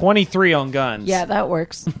 10, 23 on guns. Yeah, that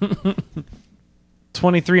works.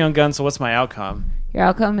 23 on guns, so what's my outcome? Your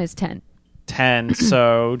outcome is 10. 10,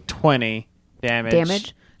 so 20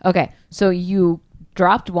 damage. Okay, so you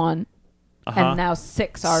dropped 1, Uh-huh. and now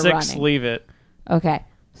 6 are 6 running. leave it. Okay,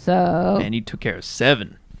 so And you took care of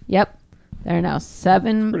 7. yep, there are now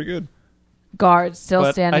 7 Pretty good. guards still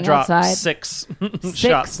But standing I dropped outside. 6 6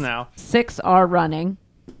 shots now. 6 are running.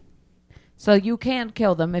 So you can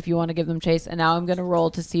kill them if you want to give them chase. And now I'm going to roll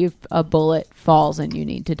to see if a bullet falls and you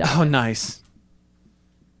need to die. Oh, nice.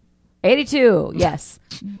 82. Yes.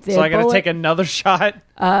 The So I got to bullet- take another shot?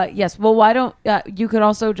 Yes. Well, why don't you could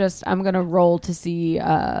also just I'm going to roll to see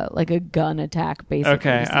like a gun attack basically.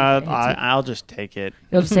 Okay, to see if it hits you. I'll just take it.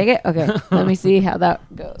 You'll just take it. Okay. Let me see how that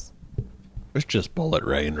goes. It's just bullet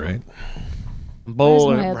rain, right?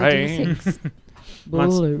 Bullet Where's my other rain. D6?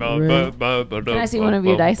 Bullet rain. Can I see one of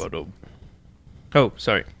your dice? Oh,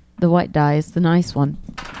 sorry. The white die is the nice one.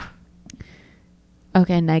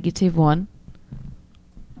 Okay, -1.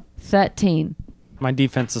 13. My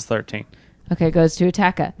defense is 13. Okay, goes to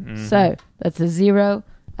attacker. So that's a 0.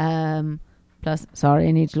 Plus, sorry,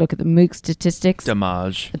 I need to look at the mook statistics.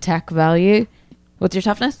 Damage. Attack value. What's your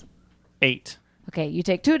toughness? 8. Okay, you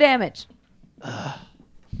take 2 damage.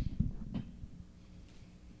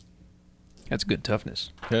 That's good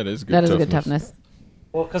toughness. That is good. That is a good toughness.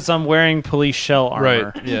 Well, because I'm wearing police shell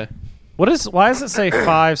armor. Right. Yeah. Why does it say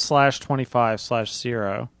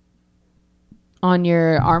 5/25/0 On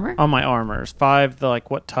your armor? on my armors? 5,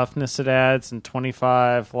 what toughness it adds, and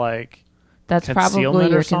 25, That's probably concealment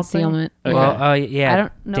or your something? concealment. Okay. Well, yeah. I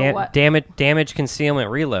don't know what- damage, concealment,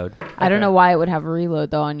 reload. I don't know why it would have a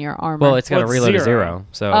reload, though, on your armor. Well, it's got Well, a it's reload of 0. 0.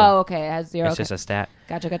 So Oh, okay, it has 0. it's Okay. just a stat.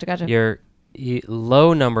 Gotcha. Your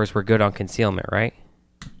low numbers were good on concealment, right?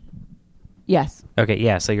 Yes. Okay,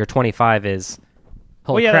 yeah. So your 25 is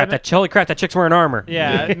holy Well, yeah, crap! that Holy crap! That chick's wearing armor.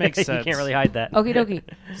 Yeah, it makes You sense. can't really hide that. Okie dokie.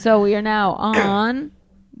 So we are now on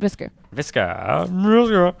Whisker.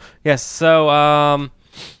 Visca. Yes. So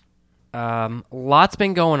lots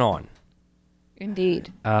been going on.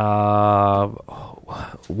 Indeed. What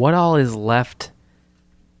all is left?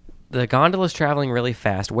 The gondola's traveling really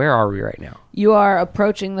fast. Where are we right now? You are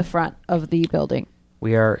approaching the front of the building.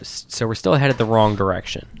 We're still headed the wrong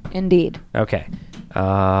direction. Indeed. Okay.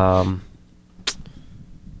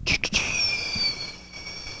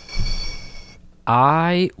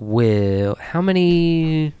 I will. How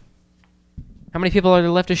many people are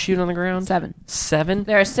there left to shoot on the ground? 7. 7.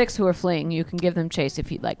 There are 6 who are fleeing. You can give them chase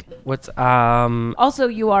if you'd like. What's Also,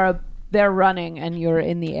 they're running and you're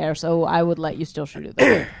in the air, so I would let you still shoot at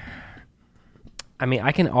them. I mean,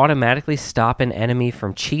 I can automatically stop an enemy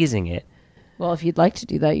from cheesing it, Well, if you'd like to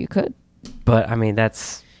do that, you could. but I mean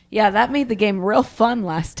that's Yeah, that made the game real fun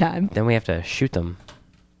last time. then we have to shoot them.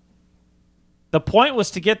 The point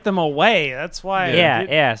was to get them away. That's why.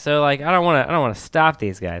 Yeah. So like, I don't want to stop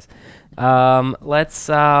these guys. Let's.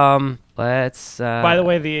 By the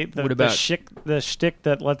way, What the about- shtick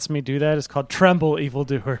that lets me do that is called tremble,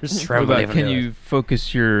 evildoers. Tremble, What about, can evildoers. you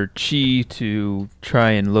focus your chi to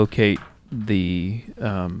try and locate the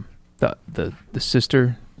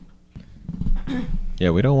sister?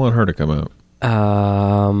 Yeah, we don't want her to come out.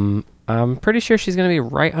 I'm pretty sure she's gonna be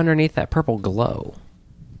right underneath that purple glow.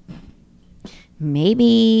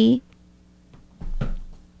 Maybe.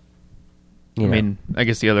 You know, I mean, I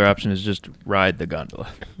guess the other option is just ride the gondola.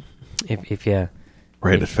 if you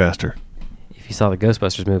Ride it faster. if you saw the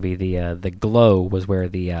Ghostbusters movie, the glow was where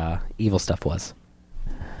the evil stuff was.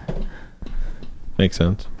 Makes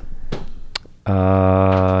sense.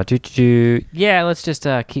 Yeah, let's just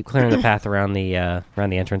keep clearing the path around the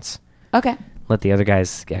entrance. Okay. Let the other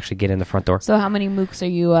guys actually get in the front door. So how many mooks are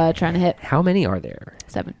you trying to hit? How many are there?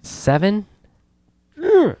 7. 7?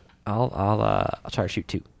 I'll try to shoot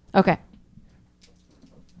 2. Okay.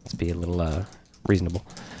 Let's be a little reasonable.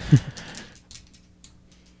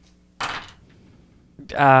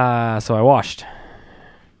 So I washed.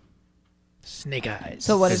 Snake eyes.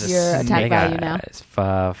 So what is your attack Snake value now? eyes,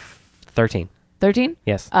 13. 13?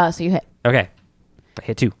 Yes. So you hit. Okay. I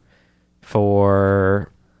hit 2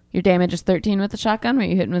 for Your damage is 13 with the shotgun? Were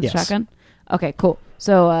you hitting with Yes. the shotgun? Okay, cool.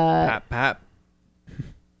 So Pap.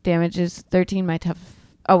 damage is 13. My tough...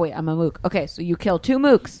 Oh, wait, I'm a mook. Okay, so you kill 2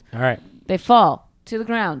 mooks. all right. They fall to the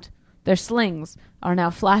ground. Their slings are now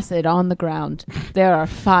flaccid on the ground. There are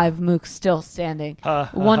 5 mooks still standing.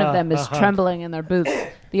 One of them is trembling in their boots.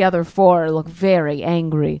 The other 4 look very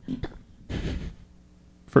angry.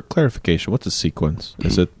 For clarification, what's a sequence?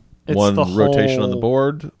 Is it It's one the rotation on the whole-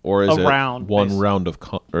 board, or is a it round, one basically. round of,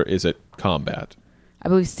 or is it combat? I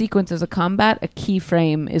believe sequence is a combat. A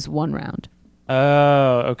keyframe is 1 round.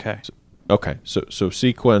 Oh, okay. Okay, so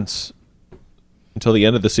sequence until the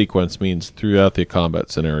end of the sequence means throughout the combat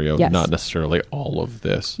scenario, Yes. not necessarily all of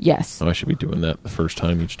this. Yes. Oh, I should be doing that the first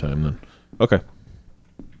time each time then. Okay.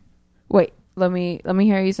 Wait, let me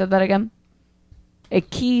hear you said that again. A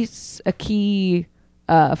key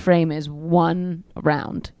frame is 1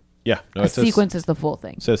 round. Yeah. No, A it says, sequence is the full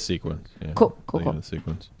thing. It says sequence. Yeah, Cool. the end of the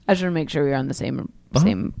sequence. I just want to make sure we're on the same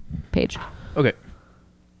page. Okay.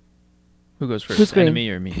 Who goes first? Who's green? Enemy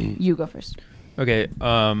or me? You go first. Okay.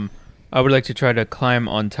 I would like to try to climb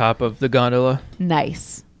on top of the gondola.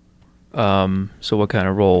 Nice. So what kind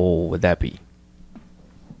of roll would that be?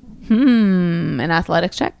 An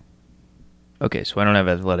athletics check? Okay, so I don't have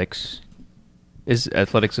athletics. Is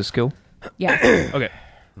athletics a skill? Yeah. Okay.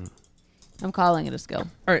 I'm calling it a skill.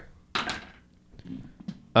 All right.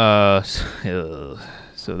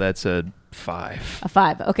 So that's a 5. A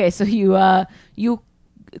 5. Okay, so you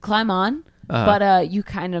climb on, but you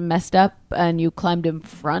kind of messed up and you climbed in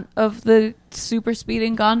front of the super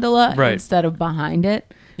speeding gondola Right. instead of behind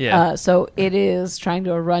it. Yeah. So it is trying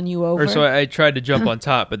to run you over. Or so I tried to jump on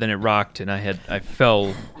top, but then it rocked, and I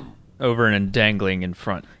fell over and dangling in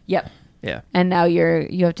front. Yep. Yeah. And now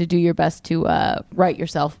you have to do your best to right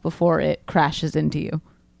yourself before it crashes into you.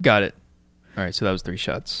 Got it. All right, so that was 3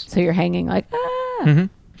 shots. So you're hanging like, ah.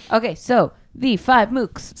 Okay, so the 5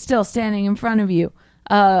 mooks still standing in front of you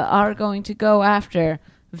are going to go after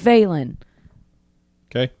Valen.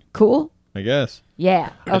 Okay. Cool? I guess. Yeah.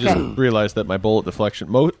 I Okay. just realized that my bullet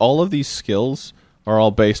deflection, all of these skills are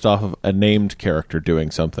all based off of a named character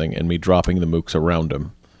doing something and me dropping the mooks around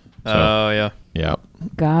him. So, Oh, yeah. yeah.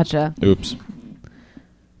 Gotcha. Oops.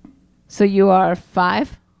 So you are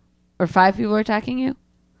 5? Or 5 people are attacking you?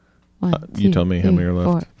 1, you 2, tell me how 3, many are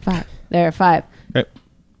left. 4, 5. There are 5. Okay.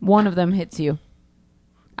 One of them hits you.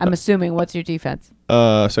 I'm assuming. What's your defense?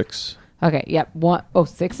 6. Okay, yep.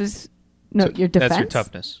 6 is... No, your defense? That's your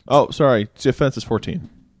toughness. Oh, sorry. Defense is 14.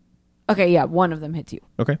 Okay, yeah, one of them hits you.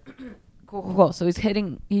 Okay. Cool. So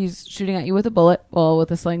he's shooting at you with a bullet. Well, with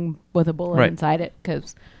a sling with a bullet Right. inside it,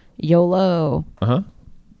 because YOLO.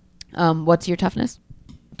 Uh-huh. What's your toughness?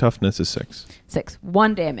 Toughness is 6. 6.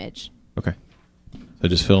 1 damage. Okay. So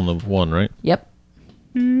just fill in the 1, right? Yep.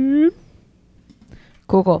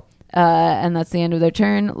 Cool. And that's the end of their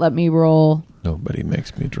turn. Let me roll Nobody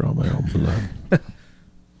makes me draw my own blood.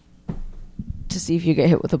 to see if you get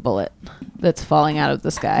hit with a bullet that's falling out of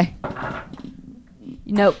the sky.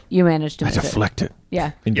 Nope, you managed to I miss it. deflect it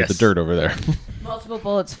Yeah. into Yes. the dirt over there. Multiple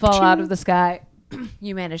bullets fall out of the sky.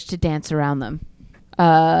 You managed to dance around them.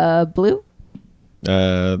 Blue?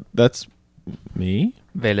 That's me.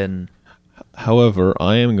 Valen. However,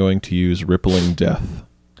 I am going to use Rippling Death.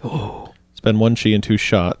 Spend 1 chi and 2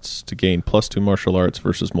 shots to gain +2 martial arts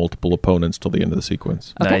versus multiple opponents till the end of the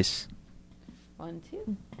sequence. Okay. Nice. 1,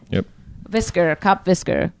 2. Yep. Visker, Cop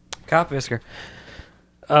Visker. Cop Visker.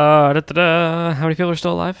 How many people are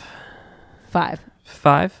still alive? 5.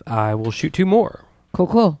 5. I will shoot 2 more.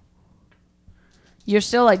 Cool. You're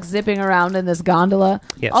still like zipping around in this gondola.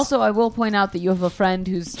 Yes. Also, I will point out that you have a friend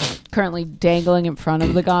who's currently dangling in front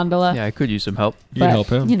of the gondola. Yeah, I could use some help. You can help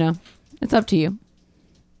him. You know, it's up to you.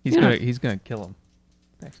 He's Yeah. gonna kill him.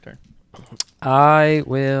 Next turn. I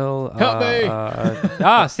will... Help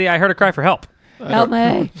me! See, I heard a cry for help. Help me.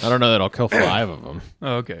 I don't know that I'll kill 5 of them.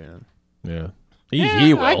 Oh, okay. Yeah. Yeah,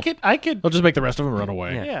 He will. I could. He'll just make the rest of them run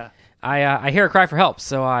away. Yeah. Yeah. I hear a cry for help,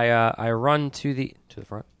 so I run to the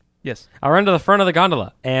front. Yes. I run to the front of the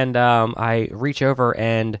gondola, and I reach over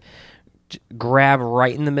and grab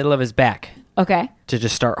right in the middle of his back Okay. to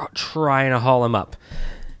just start trying to haul him up.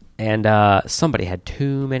 And somebody had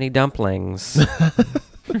too many dumplings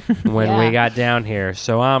when Yeah. we got down here,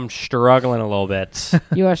 so I'm struggling a little bit.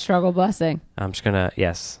 You are struggle busing. I'm just gonna,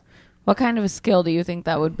 yes. What kind of a skill do you think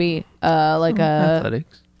that would be? Like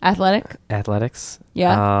Athletics. Athletics.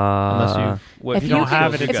 Yeah. Unless If you don't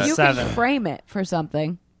have it, if it's you a can 7. frame it for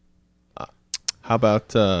something. How about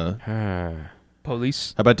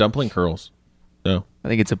police. how about dumpling curls? No. I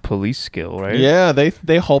think it's a police skill, right? Yeah,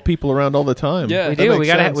 they haul people around all the time. Yeah. We That do. makes We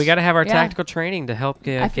gotta sense. we gotta have our Yeah. tactical training to help I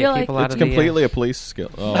get feel like people out It's of completely a police skill.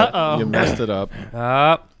 Oh, Uh-oh. you messed it up. the.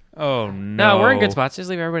 Up. Oh no. No, we're in good spots. Just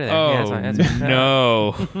leave everybody there. Oh Yeah, that's fine.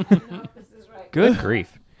 no. Good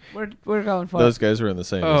grief. We're going for Those it. guys were in the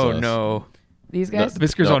same. Oh as us. no. These guys.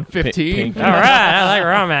 Visker's No, on 15. pink. All right, I like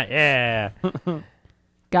where I'm at. Yeah.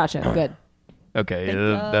 Gotcha. Good. Okay, Think,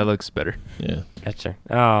 that looks better. Yeah. Gotcha.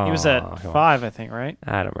 Oh, He was at come on. 5, I think, right?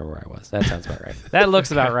 I don't remember where I was. That sounds about right. That looks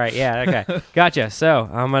about right. Yeah. Okay. Gotcha. So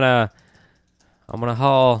I'm gonna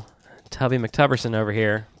haul Tubby McTubberson over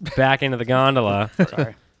here back into the gondola.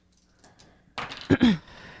 Sorry.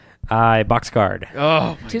 I box card.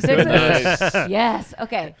 Oh, 2 sixes. Yes.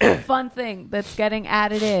 Okay. Fun thing that's getting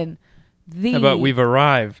added in. how about we've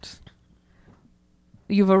arrived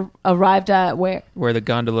You've arrived at where? where the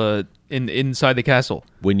gondola inside the castle.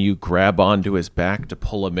 When you grab onto his back to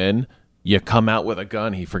pull him in, you come out with a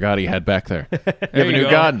gun he forgot he had back there. You have a you new go.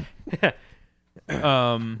 gun.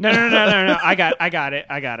 No. I got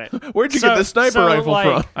it. Where'd you get the sniper rifle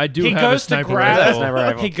from? I do he have goes a sniper to grab rifle. Sniper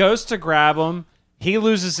rifle. He goes to grab him. He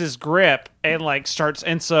loses his grip and like starts,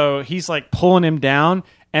 and so he's like pulling him down,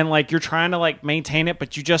 and like you're trying to like maintain it,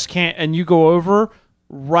 but you just can't. And you go over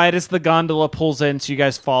right as the gondola pulls in, so you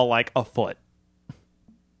guys fall like a foot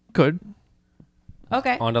Good.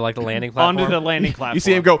 Okay. Onto like the landing platform. onto the landing platform. You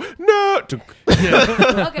see him go, no!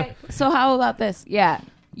 Okay. So how about this? Yeah.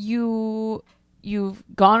 You've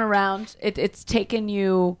gone around. It's taken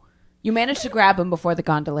you. You managed to grab him before the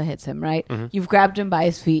gondola hits him, right? Mm-hmm. You've grabbed him by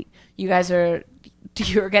his feet.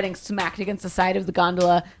 You're getting smacked against the side of the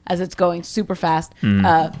gondola as it's going super fast,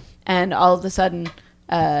 and all of a sudden,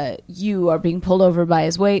 you are being pulled over by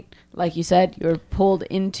his weight. Like you said, you're pulled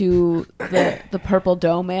into the purple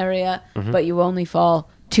dome area, but you only fall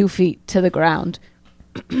 2 feet to the ground.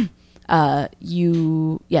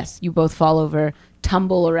 You both fall over,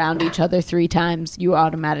 tumble around each other 3 times. You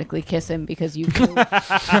automatically kiss him because you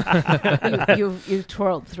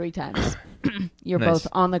twirled 3 times. You're Nice. both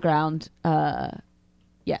on the ground.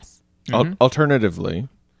 Yes. Alternatively,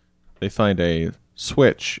 they find a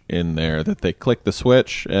switch in there that they click the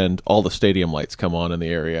switch and all the stadium lights come on in the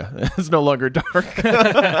area. It's no longer dark.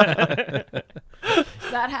 That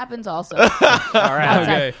happens also. All right.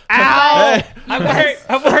 Outside. Okay. Ow! Hey,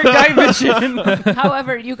 I'm wearing night vision.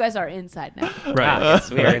 However, you guys are inside now. Right.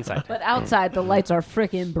 Yes, we are inside. But outside, the lights are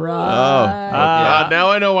freaking bright. God,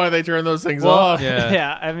 now I know why they turn those things off.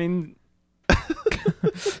 Yeah. I mean,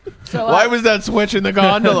 So, Why was that switch in the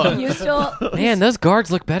gondola? you still Man, those guards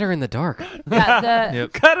look better in the dark. got the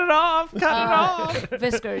Yep. cut it off. Cut it off.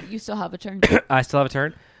 Visker? You still have a turn. I still have a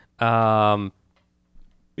turn.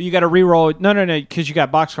 You got to re-roll. No, because you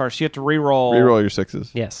got boxcars. So you have to re-roll. Reroll your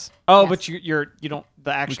 6s. Yes. Oh, Yes. but you don't.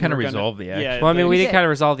 The action. We kinda we're gonna- resolved the action. Yeah, Well, I mean, we You did did. kind of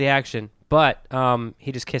resolve the action, but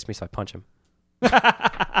he just kissed me, so I punch him.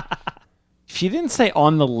 She didn't say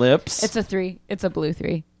on the lips. It's a 3. It's a blue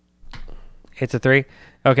 3. It's a 3.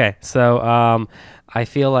 Okay, so I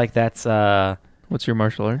feel like that's What's your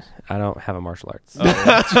martial arts? I don't have a martial arts.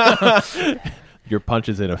 Your punch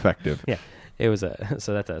is ineffective. Yeah, it was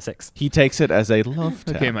so that's a 6. He takes it as a love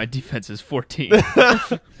tap. Okay, my defense is 14.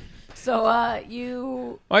 So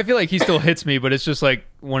you Well, I feel like he still hits me, but it's just like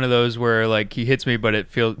one of those where like he hits me, but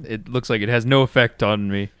it looks like it has no effect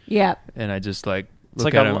on me, yeah. and I just like It's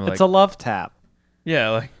look like at him it's a love tap. yeah,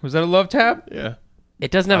 like was that a love tap? Yeah. It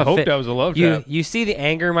doesn't have I a hope fit. that was a love tap. You see the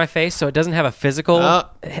anger in my face, so it doesn't have a physical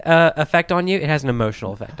effect on you. It has an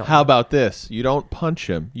emotional effect on How you. about this? You don't punch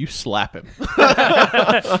him. You slap him.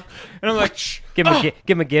 And I'm like, shh. Give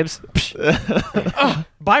him a Gibbs.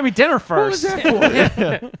 Buy me dinner first.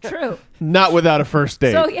 True. Not without a first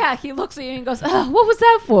date. So yeah, he looks at you and goes, "What was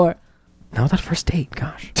that for?" No, that first date.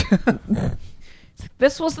 Gosh.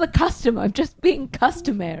 This was the custom. I'm just being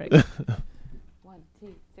customary. 1,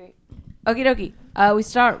 2, 3. Okie dokie. We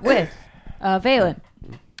start with Valen.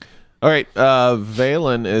 All right.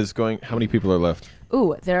 Valen is going. How many people are left?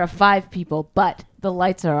 Ooh, there are 5 people, but the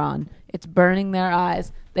lights are on. It's burning their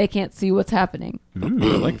eyes. They can't see what's happening.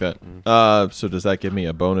 Ooh, I like that. So does that give me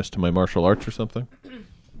a bonus to my martial arts or something?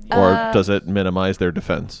 Or does it minimize their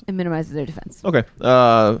defense? It minimizes their defense. Okay.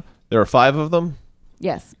 There are 5 of them.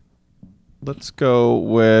 Yes. Let's go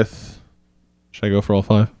with... Should I go for all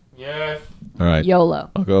 5? Yeah. All right. YOLO.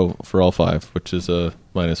 I'll go for all 5, which is a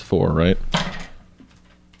 -4, right?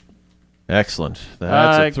 Excellent.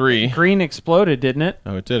 That's a 3. Green exploded, didn't it?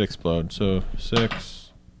 Oh, it did explode. So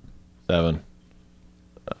 6, 7.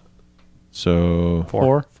 So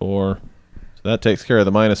 4. 4. So that takes care of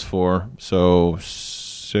the -4. So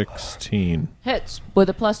 16. Hits with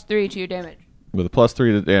a +3 to your damage. With a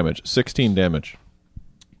 +3 to damage. 16 damage.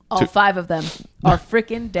 All 5 of them are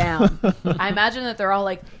freaking down. I imagine that they're all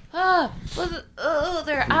like,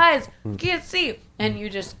 their eyes can't see, and you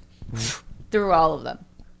just threw all of them.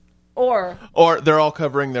 Or they're all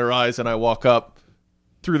covering their eyes, and I walk up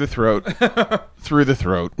through the throat, through the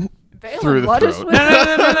throat, through the what is throat. with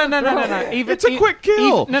No. It's a quick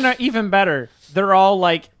kill. Even better. They're all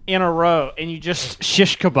like in a row, and you just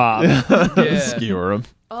shish kebab. Skewer them.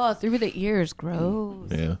 Oh, through the ears. Gross.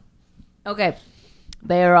 Yeah. Okay.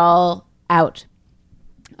 They are all out.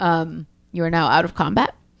 You are now out of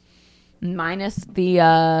combat. Minus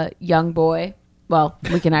the young boy. Well,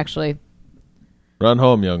 we can actually... Run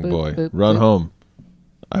home, young boy. boop, Run boop. home.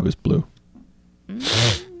 I was blue.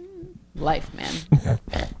 Life, man.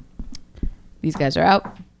 These guys are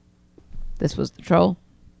out. This was the troll.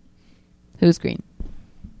 Who's green?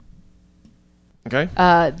 Okay.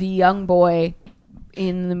 The young boy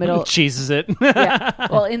in the middle... Cheeses it. Yeah.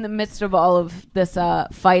 Well, in the midst of all of this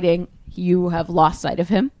fighting, you have lost sight of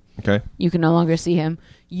him. Okay. You can no longer see him.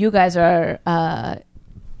 You guys are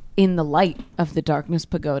in the light of the darkness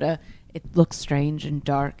pagoda. It looks strange and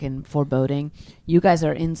dark and foreboding. You guys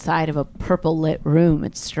are inside of a purple lit room.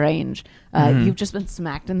 It's strange. You've just been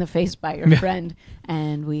smacked in the face by your friend,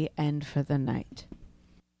 and we end for the night.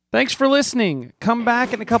 Thanks for listening. Come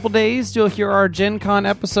back in a couple days. You'll hear our Gen Con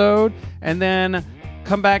episode, and then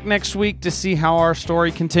come back next week to see how our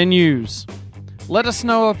story continues. Let us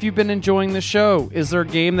know if you've been enjoying the show. Is there a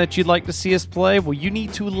game that you'd like to see us play? Well, you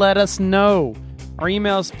need to let us know. Our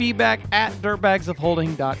email is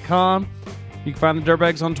feedback@dirtbagsofholding.com. You can find the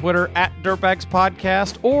Dirtbags on Twitter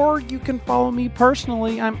 @DirtbagsPodcast, or you can follow me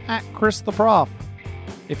personally. I'm @Chris the Prof.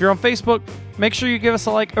 If you're on Facebook, make sure you give us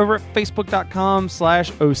a like over at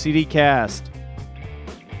facebook.com/OCDcast.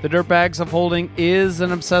 The Dirtbags of Holding is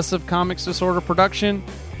an Obsessive Comics Disorder production.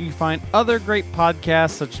 You can find other great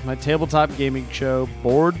podcasts such as my tabletop gaming show,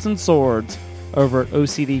 Boards and Swords, over at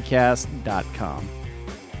OCDcast.com.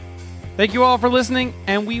 Thank you all for listening,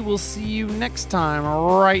 and we will see you next time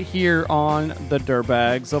right here on the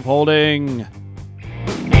Dirtbags of Holding.